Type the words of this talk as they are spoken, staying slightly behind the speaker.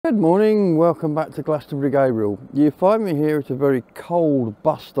Good morning, welcome back to Glastonbury Gabriel. You find me here at a very cold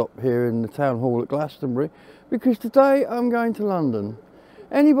bus stop here in the town hall at Glastonbury because today I'm going to London.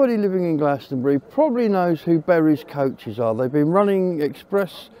 Anybody living in Glastonbury probably knows who Berry's coaches are. They've been running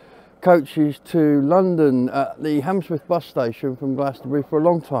express coaches to London at the Hammersmith bus station from Glastonbury for a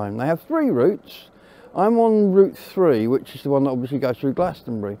long time. They have three routes. I'm on route 3, which is the one that obviously goes through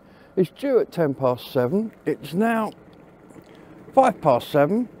Glastonbury. It's due at 7:10. It's now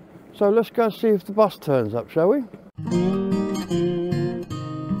 7:05, so let's go see if the bus turns up, shall we? And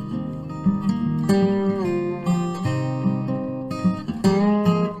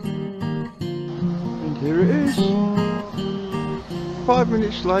here it is. 5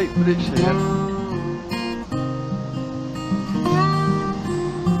 minutes late, but it's here.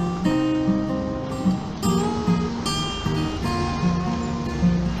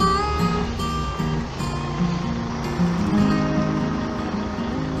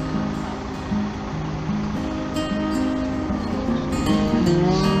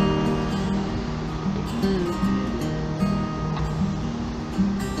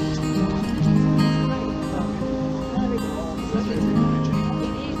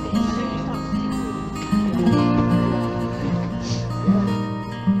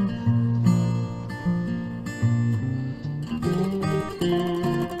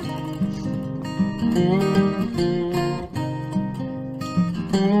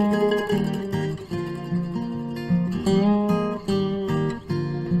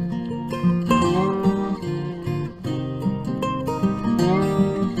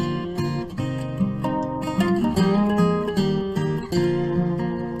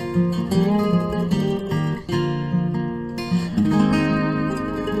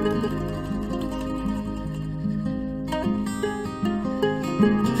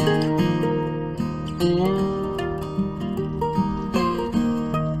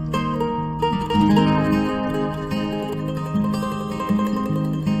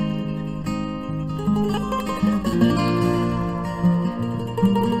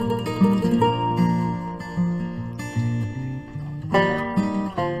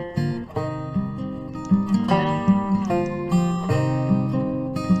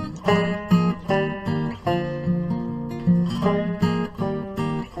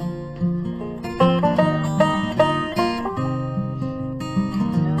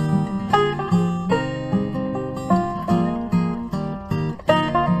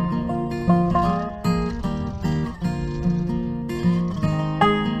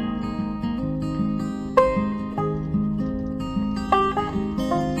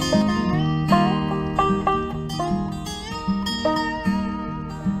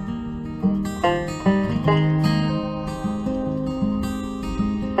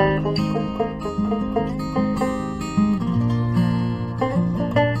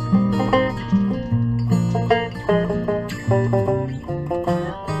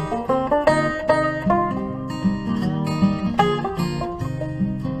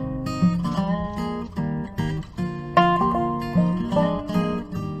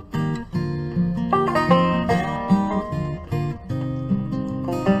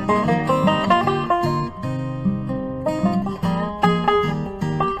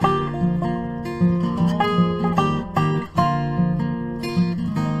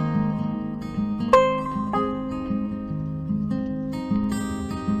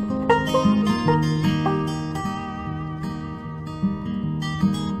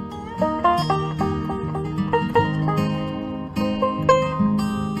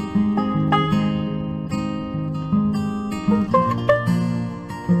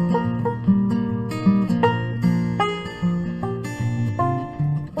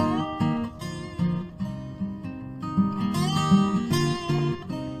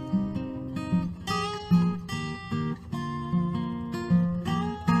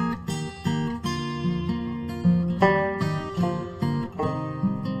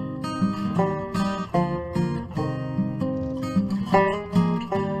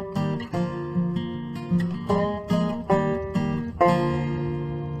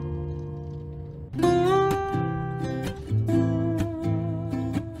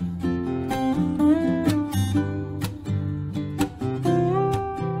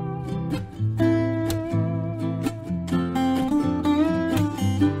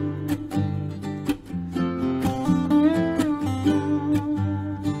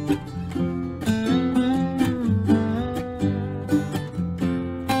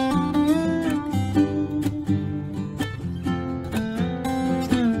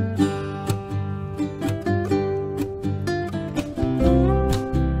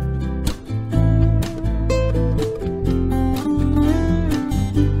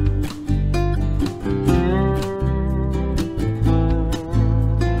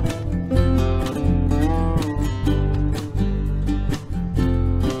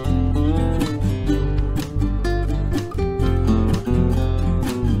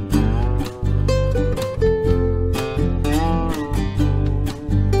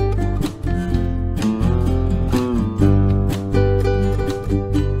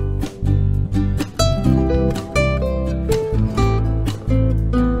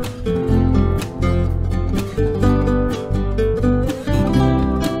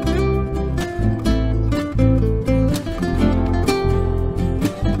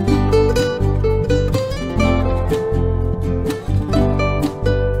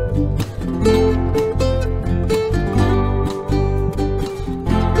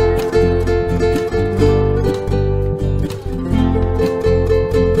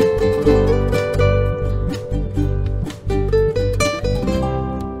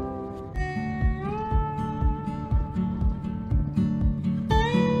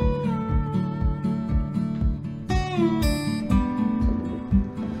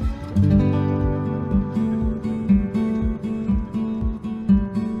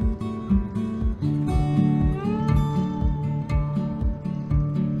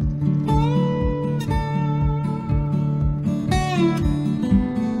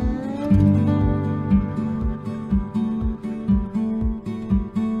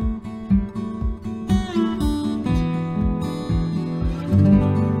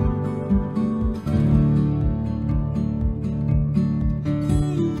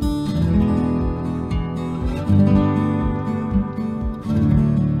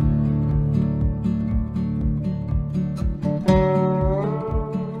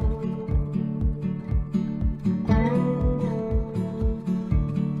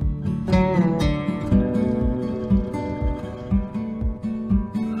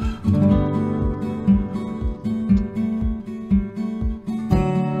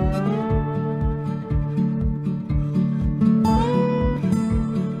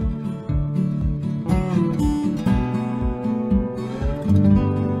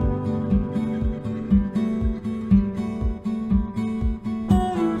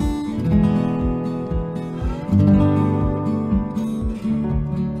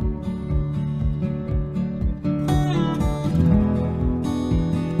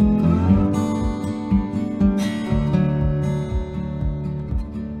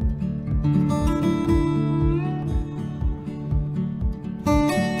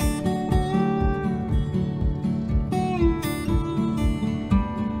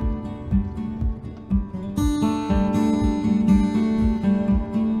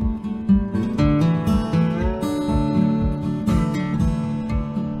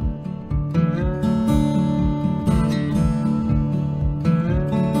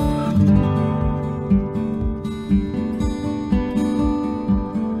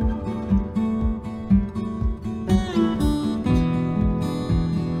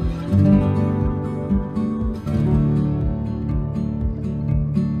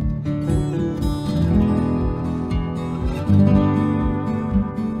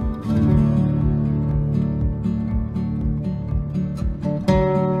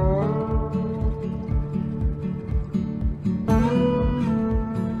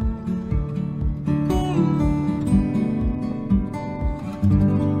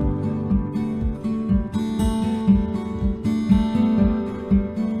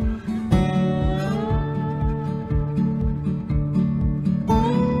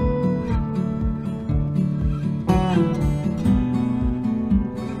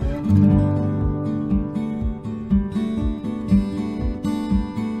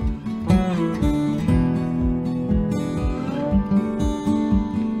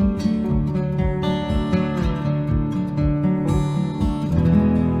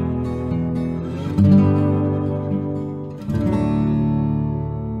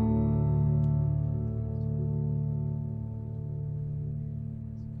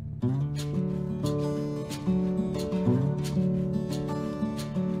 There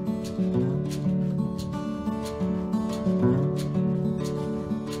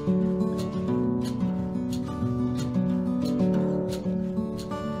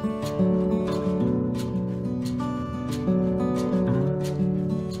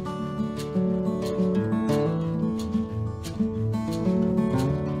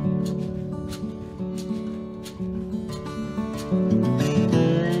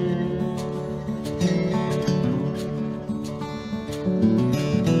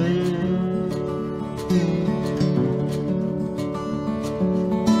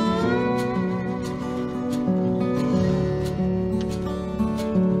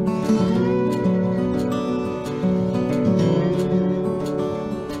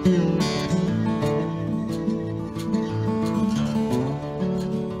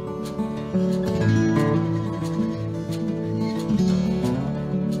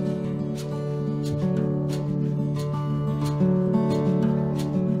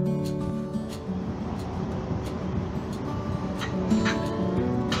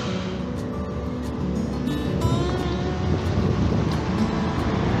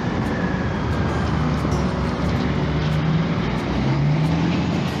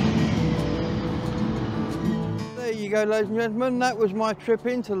you go, ladies and gentlemen, that was my trip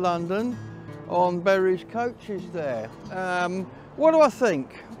into London on Berry's coaches there. What do I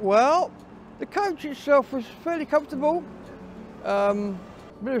think? Well, the coach itself was fairly comfortable. Bit of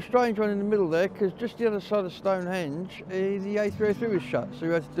a strange one in the middle there, because just the other side of Stonehenge, the A303 was shut, so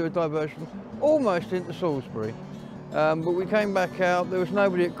we had to do a diversion almost into Salisbury. But we came back out, there was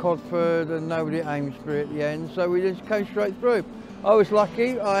nobody at Codford and nobody at Amesbury at the end, so we just came straight through. I was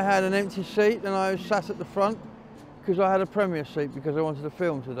lucky, I had an empty seat and I sat at the front because I had a premier seat because I wanted to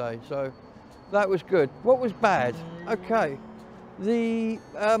film today, so that was good. What was bad? Okay, the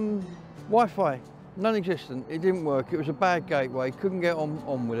Wi-Fi, non-existent, it didn't work, it was a bad gateway, couldn't get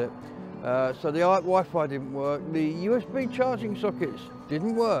on with it. So the Wi-Fi didn't work, the USB charging sockets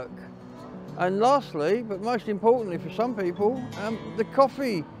didn't work. And lastly, but most importantly for some people, the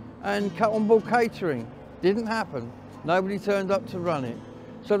coffee and on-board catering didn't happen. Nobody turned up to run it.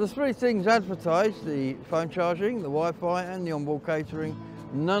 So the three things advertised, the phone charging, the Wi-Fi and the on-board catering,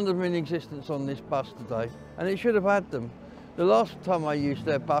 none of them in existence on this bus today. And it should have had them. The last time I used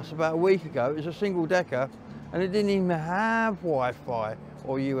their bus about a week ago, it was a single decker and it didn't even have Wi-Fi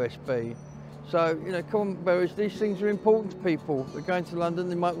or USB. So, you know, come on, Berries, these things are important to people. They're going to London,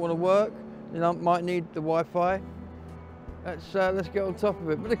 they might want to work, they might need the Wi-Fi. Let's get on top of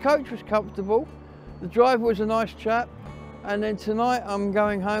it. But the coach was comfortable, the driver was a nice chap, and then tonight I'm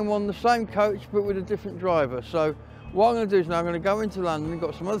going home on the same coach but with a different driver. So what I'm going to do is now I'm going to go into London,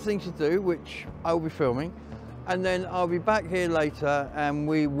 got some other things to do which I'll be filming, and then I'll be back here later and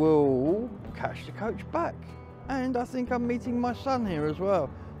we will catch the coach back. And I think I'm meeting my son here as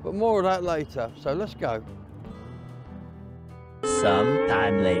well, but more of that later, so let's go. Some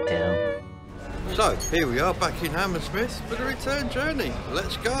time later. So here we are back in Hammersmith for the return journey.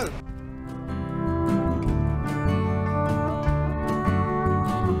 Let's go.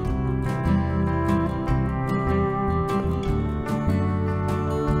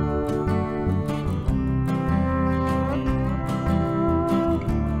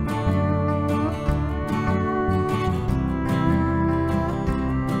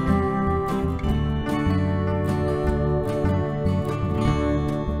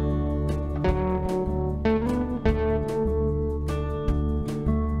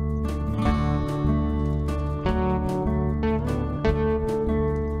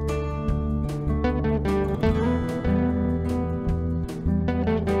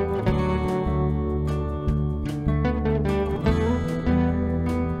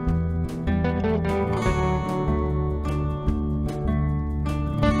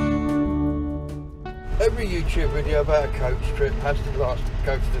 Every YouTube video about a coach trip has to go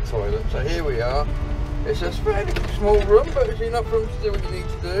to the toilet, so here we are. It's a fairly small room, but there's enough room to do what you need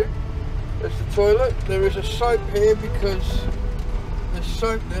to do. There's the toilet. There is a soap here because there's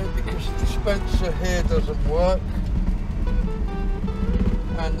soap there because the dispenser here doesn't work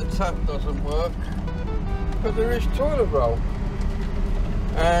and the tap doesn't work, but there is toilet roll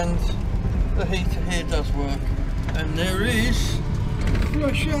and the heater here does work, and there is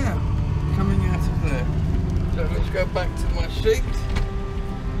flush out coming out of there. So let's go back to my seat.